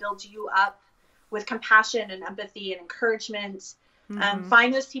you and build you up with compassion and empathy and encouragement.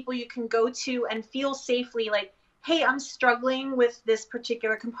 Find those people you can go to and feel safely like, hey, I'm struggling with this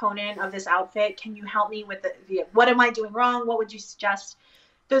particular component of this outfit. Can you help me with what am I doing wrong? What would you suggest?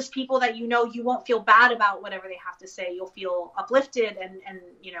 Those people that you won't feel bad about whatever they have to say. You'll feel uplifted and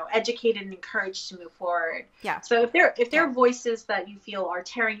educated and encouraged to move forward. Yeah. So if there are voices that you feel are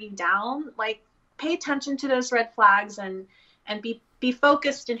tearing you down, like, pay attention to those red flags and be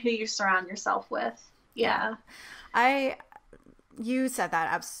focused in who you surround yourself with. Yeah. You said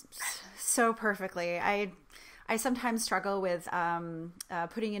that so perfectly. I sometimes struggle with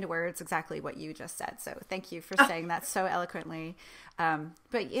putting into words exactly what you just said. So thank you for saying that so eloquently.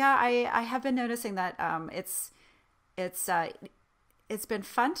 But yeah, I have been noticing that it's been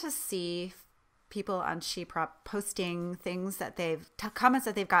fun to see people on SheProp posting things that comments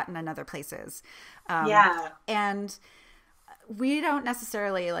that they've gotten in other places. And we don't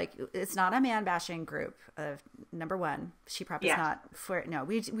necessarily it's not a man bashing group. Number one, SheProp is not for, no,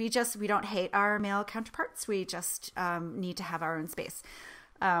 we don't hate our male counterparts. We just need to have our own space.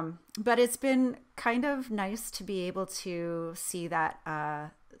 But it's been kind of nice to be able to see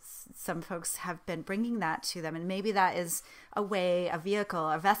that some folks have been bringing that to them. And maybe that is a vehicle,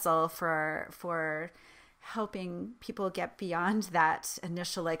 a vessel for helping people get beyond that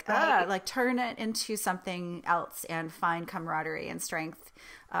initial turn it into something else and find camaraderie and strength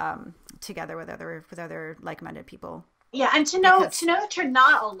together with other like-minded people. Yeah, and to know that you're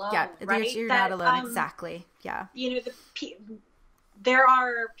not alone. Yeah, right? You're not alone. Exactly. Yeah. There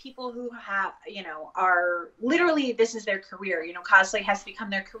are people who have, are literally, this is their career. Cosplay has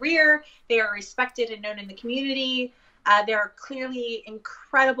become their career. They are respected and known in the community. They're clearly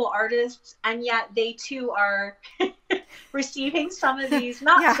incredible artists, and yet they too are receiving some of these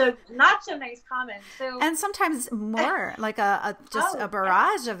not so nice comments. So, and sometimes more, like a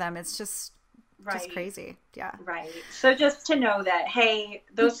barrage of them. It's just crazy. Yeah. Right. So just to know that, hey,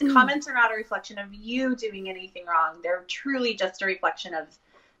 those comments are not a reflection of you doing anything wrong. They're truly just a reflection of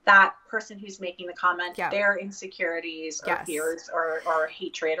that person who's making the comment, their insecurities or fears or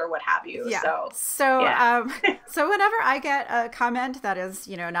hatred or what have you. Yeah. So whenever I get a comment that is,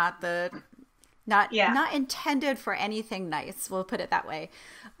 not intended for anything nice, we'll put it that way.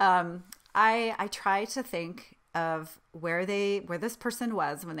 I try to think of where this person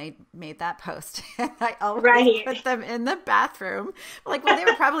was when they made that post. And I always put them in the bathroom, like when they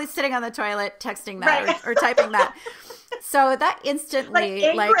were probably sitting on the toilet texting that or typing that. So that instantly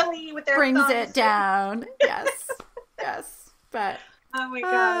brings it down. Yes. But oh my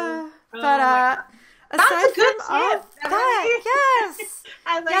god. That's a good tip. Yes.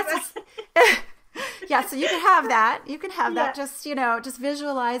 I like that. Yeah, so you can have that. You can have that. Just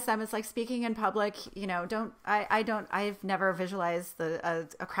visualize them. It's like speaking in public. I've never visualized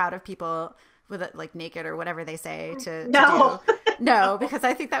a crowd of people with it like naked or whatever they say to do. No, because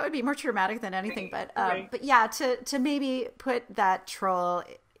I think that would be more traumatic than anything. But yeah, to maybe put that troll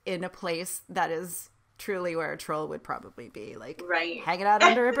in a place that is truly where a troll would probably be, like hanging out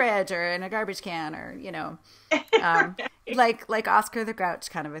under a bridge or in a garbage can, or like Oscar the Grouch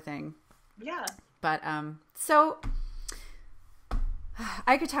kind of a thing. Yeah. But so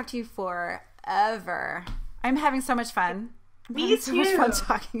I could talk to you forever. I'm having so much fun. Me too. So much fun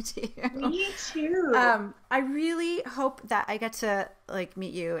talking to you. Me too. I really hope that I get to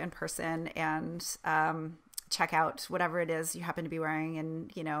meet you in person and check out whatever it is you happen to be wearing,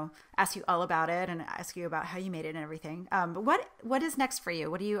 and ask you all about it and ask you about how you made it and everything. But what is next for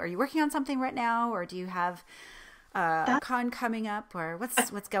you? Are you working on something right now, or do you have a con coming up, or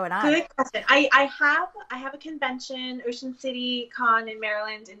what's going on? Good question. I have a convention, Ocean City Con in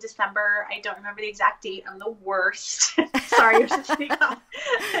Maryland in December. I don't remember the exact date. I'm the worst. Sorry, Ocean City Con.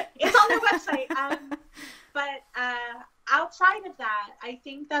 It's on their website. But outside of that, I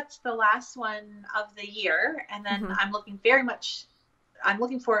think that's the last one of the year. And then I'm looking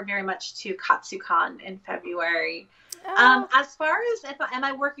forward very much to KatsuCon in February. As far as am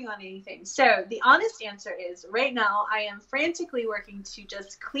I working on anything? So the honest answer is right now I am frantically working to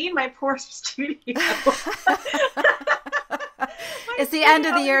just clean my poor studio. It's the end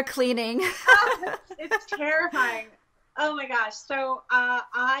of the year cleaning. It's terrifying. Oh my gosh. So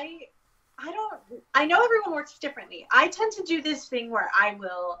I know everyone works differently. I tend to do this thing where I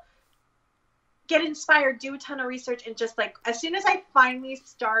will get inspired, do a ton of research, and just like as soon as I finally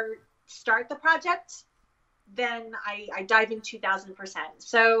start the project, then I dive in 2000%.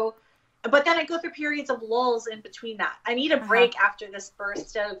 So, but then I go through periods of lulls in between that. I need a break after this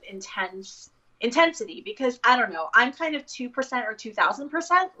burst of intensity because I don't know. I'm kind of 2% or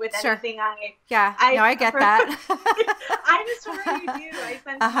 2000% with anything I get that. I'm just sure you do. I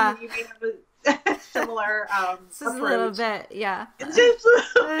sense you may have a similar just a little bit, yeah. Just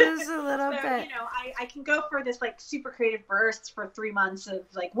a little bit. You know, I can go for this like super creative bursts for 3 months of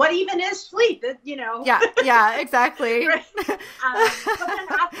like, what even is sleep? You know? Yeah, exactly. Right? But then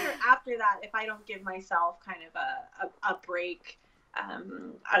after that, if I don't give myself kind of a break,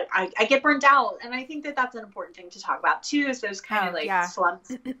 I get burnt out, and I think that that's an important thing to talk about too. Is those kind of like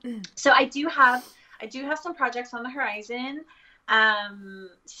slumps. So I do have some projects on the horizon.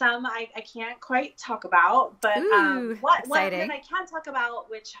 Some I can't quite talk about, but one that I can talk about,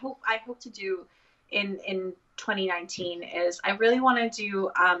 which I hope to do in 2019, is I really want to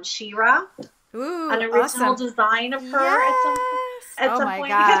do She-Ra, an original design of her at some point.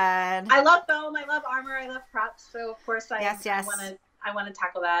 God. I love foam, I love armor, I love props, so of course I want to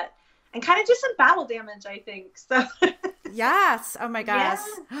tackle that and kind of do some battle damage, I think. So yes. Oh my gosh.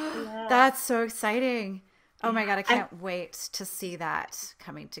 Yeah. That's so exciting. Oh my God, I can't wait to see that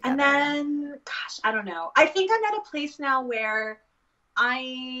coming together. And then, gosh, I don't know. I think I'm at a place now where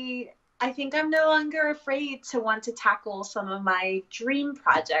I think I'm no longer afraid to want to tackle some of my dream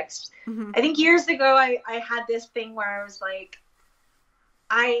projects. I think years ago I had this thing where I was like,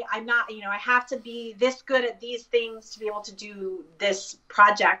 I'm not, I have to be this good at these things to be able to do this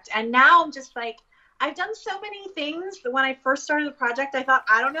project. And now I'm just like, I've done so many things that when I first started the project, I thought,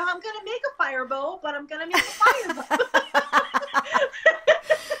 I don't know how I'm going to make a firebow, but I'm going to make a firebow.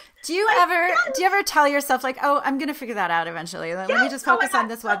 Do you ever tell yourself like, oh, I'm going to figure that out eventually. Let me just focus on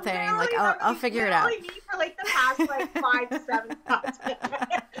this one thing. Like, I'll figure it out. Me for like the past like 5 to 7 months.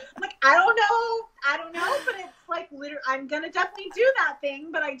 Like, I don't know, but it's like literally, I'm going to definitely do that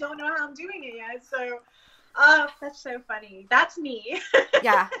thing, but I don't know how I'm doing it yet. So, that's so funny. That's me.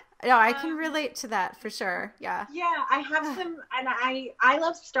 Yeah. No, I can relate to that for sure. Yeah. Yeah, I have some, and I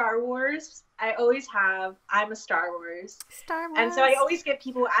love Star Wars. I always have. I'm a Star Wars. And so I always get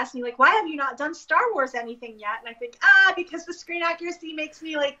people who ask me like, why have you not done Star Wars anything yet? And I think, because the screen accuracy makes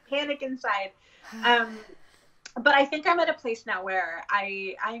me like panic inside. But I think I'm at a place now where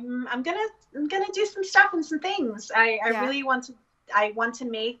I'm gonna do some stuff and some things. I really want to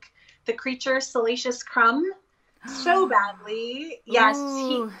make the creature Salacious Crumb so badly. Yes,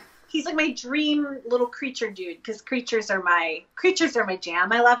 he's like my dream little creature dude, because creatures are my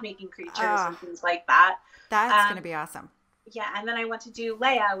jam. I love making creatures and things like that. That's gonna be awesome. Yeah, and then I want to do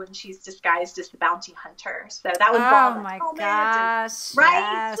Leia when she's disguised as the bounty hunter. So that would involve my gosh, right?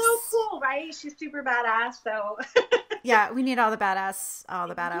 Yes. So cool, right? She's super badass. So yeah, we need all the badass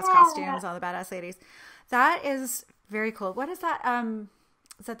costumes, all the badass ladies. That is very cool. What is that?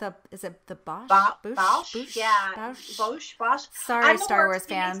 Is it the Bosch? Bosch? Yeah. Bosch. Sorry, Star Wars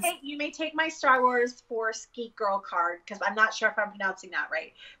fans. You may take my Star Wars Force Geek Girl card, because I'm not sure if I'm pronouncing that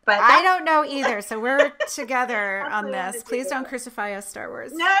right. But I don't know either, so we're together on this. Please don't crucify us, Star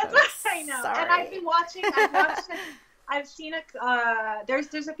Wars. No, I know. Sorry. And I've been watching. I've seen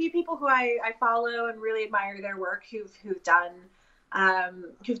there's a few people who I follow and really admire their work who've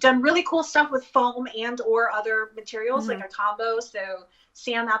done really cool stuff with foam and or other materials, like a combo. So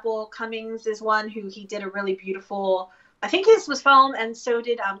Sam Apple Cummings is one who he did a really beautiful, I think his was foam, and so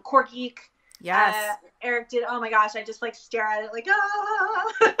did Core Geek. Yes. Eric did. Oh my gosh, I just like stare at it like,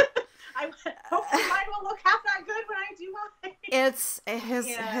 I hopefully mine will look half that good when I do mine.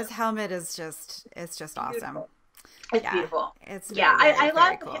 His helmet is just awesome. It's beautiful. It's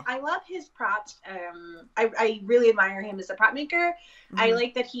I love his props. I really admire him as a prop maker. I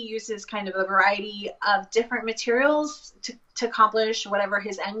like that he uses kind of a variety of different materials to accomplish whatever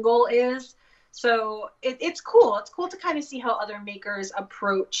his end goal is. So it's cool. It's cool to kind of see how other makers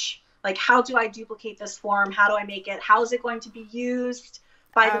approach, like, how do I duplicate this form? How do I make it? How is it going to be used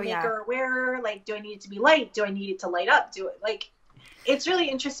by the maker or wearer? Like, do I need it to be light? Do I need it to light up? It's really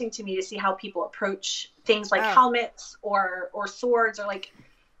interesting to me to see how people approach things like helmets or swords, or like,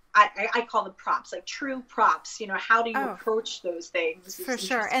 I call them props, like true props. You know, how do you approach those things? For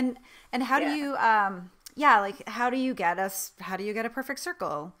sure. And how do you, like, how do you get a perfect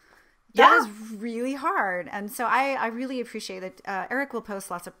circle? That is really hard. And so I really appreciate that. Eric will post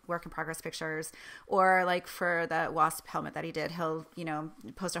lots of work in progress pictures, or like for the wasp helmet that he did, he'll,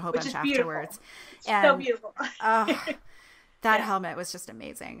 post a whole bunch afterwards. And so beautiful. That helmet was just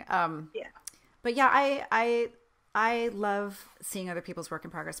amazing. But yeah, I love seeing other people's work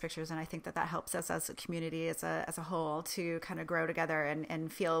in progress pictures, and I think that helps us as a community, as a whole, to kind of grow together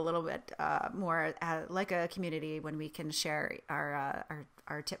and feel a little bit more like a community when we can share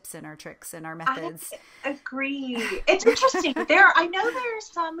our tips and our tricks and our methods. I agree. It's interesting. I know there are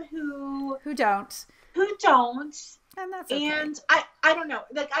some who don't. And that's okay. And I don't know.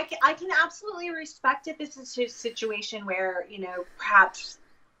 Like, I can absolutely respect if it's a situation where, perhaps,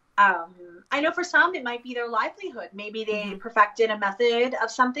 I know for some it might be their livelihood. Maybe they perfected a method of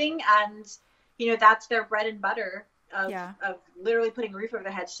something, and that's their bread and butter of literally putting a roof over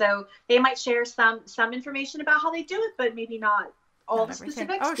their head. So they might share some information about how they do it, but maybe not all the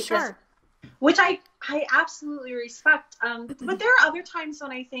specifics. Oh, sure. Which I absolutely respect. But there are other times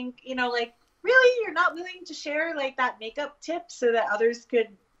when I think, like, really, you're not willing to share like that makeup tip so that others could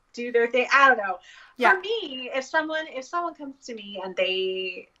do their thing. I don't know. For me, if someone comes to me and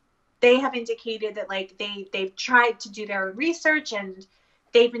they have indicated that, like, they've tried to do their research and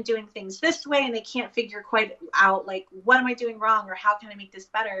they've been doing things this way and they can't figure quite out, like, what am I doing wrong, or how can I make this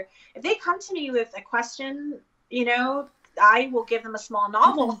better? If they come to me with a question, I will give them a small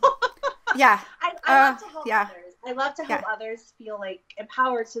novel. Yeah. I love to help others. I love to help others feel like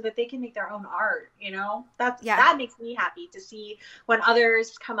empowered so that they can make their own art. That makes me happy to see when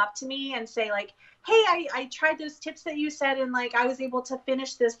others come up to me and say, like, hey, I tried those tips that you said, and like I was able to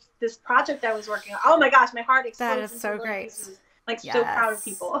finish this project I was working on. Oh my gosh, my heart explodes. That is so great. Like, so proud of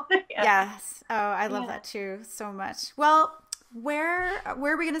people. Yes. Oh, I love that too so much. Well, where are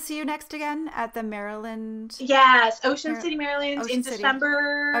we going to see you next again? At the Maryland? Yes, Ocean City, Maryland, in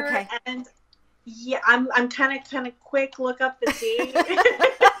December. Okay. And yeah, I'm kind of quick. Look up the date.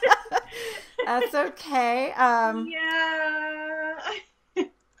 That's okay.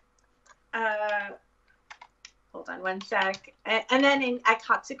 Hold on one sec. And then at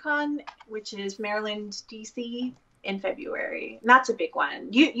Katsucon, which is Maryland, DC, in February. And that's a big one.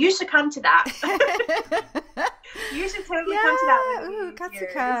 You should come to that. You should totally come to that. Ooh,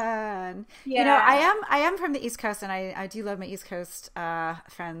 Katsucon. Yeah. I am from the East Coast, and I do love my East Coast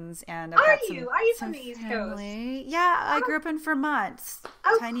friends. And Are you from the East Coast? Yeah, I grew up in Vermont.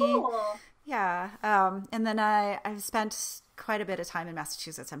 Cool. Yeah. And then I've spent quite a bit of time in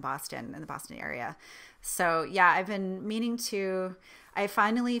Massachusetts and Boston, in the Boston area. So yeah, I've been meaning to. I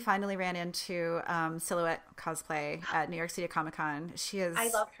finally ran into Silhouette Cosplay at New York City Comic Con. I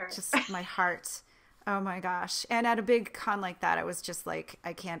love her. Just my heart. Oh my gosh. And at a big con like that, I was just like,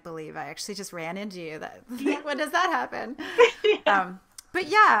 I can't believe I actually just ran into you. When does that happen? But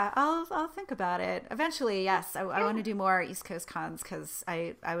yeah, I'll think about it. Eventually, yes. I want to do more East Coast cons, because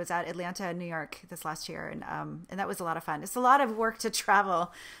I was at Atlanta and New York this last year, and that was a lot of fun. It's a lot of work to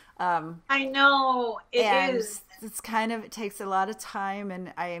travel. I know it is. It takes a lot of time,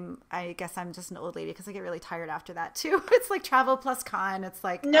 and I guess I'm just an old lady because I get really tired after that too. It's like travel plus con. It's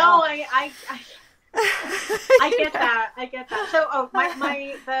like I get that. So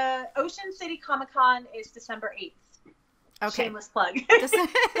the Ocean City Comic Con is December 8th. Okay. Shameless plug.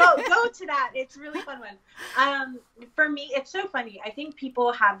 Go to that. It's a really fun one. For me, it's so funny. I think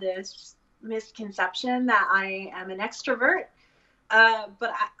people have this misconception that I am an extrovert.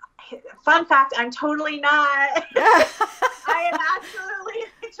 But fun fact, I'm totally not. I am absolutely an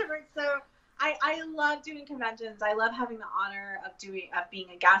introvert. So I love doing conventions. I love having the honor of being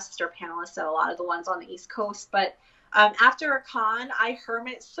a guest or panelist at a lot of the ones on the East Coast. But after a con, I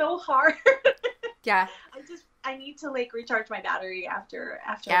hermit so hard. Yeah. I need to like recharge my battery after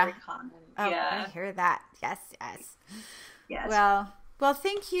every con. I hear that. Yes. Well,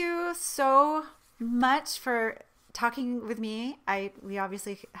 thank you so much for talking with me. We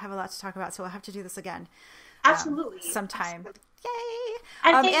obviously have a lot to talk about, so we'll have to do this again. Absolutely. Sometime. Absolutely. Yay!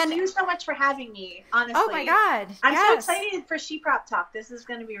 And thank you so much for having me, honestly. Oh my God. I'm so excited for ShePropTalk. This is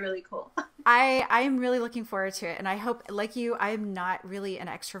going to be really cool. I am really looking forward to it. And I hope, like you, I am not really an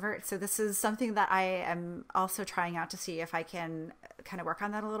extrovert. So this is something that I am also trying out to see if I can kind of work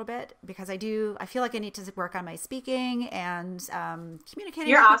on that a little bit, because I feel like I need to work on my speaking and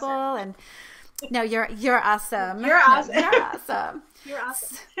communicating with people. And no, you're awesome. You're awesome. You're awesome. You're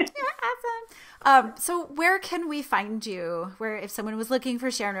awesome. You're awesome. So where can we find you? Where, if someone was looking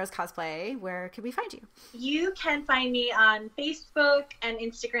for Sharon Rose Cosplay, where could we find you? You can find me on Facebook and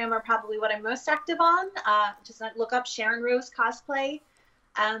Instagram are probably what I'm most active on. Just look up Sharon Rose Cosplay.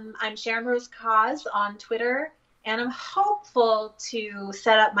 I'm Sharon Rose Cos on Twitter. And I'm hopeful to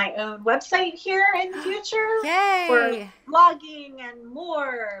set up my own website here in the future. Yay! For blogging and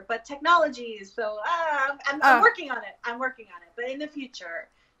more, but technologies. So I'm working on it. But in the future,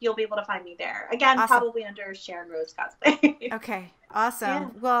 you'll be able to find me there. Again, awesome. Probably under Sharon Rose Cosplay. Okay, awesome. Yeah.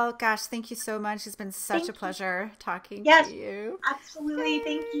 Well, gosh, thank you so much. It's been such a pleasure talking to you. Absolutely. Yay.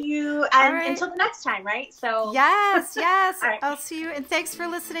 Thank you. And until the next time, right? So yes. Right. I'll see you. And thanks for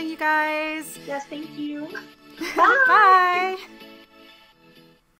listening, you guys. Yes, thank you. Bye. Bye.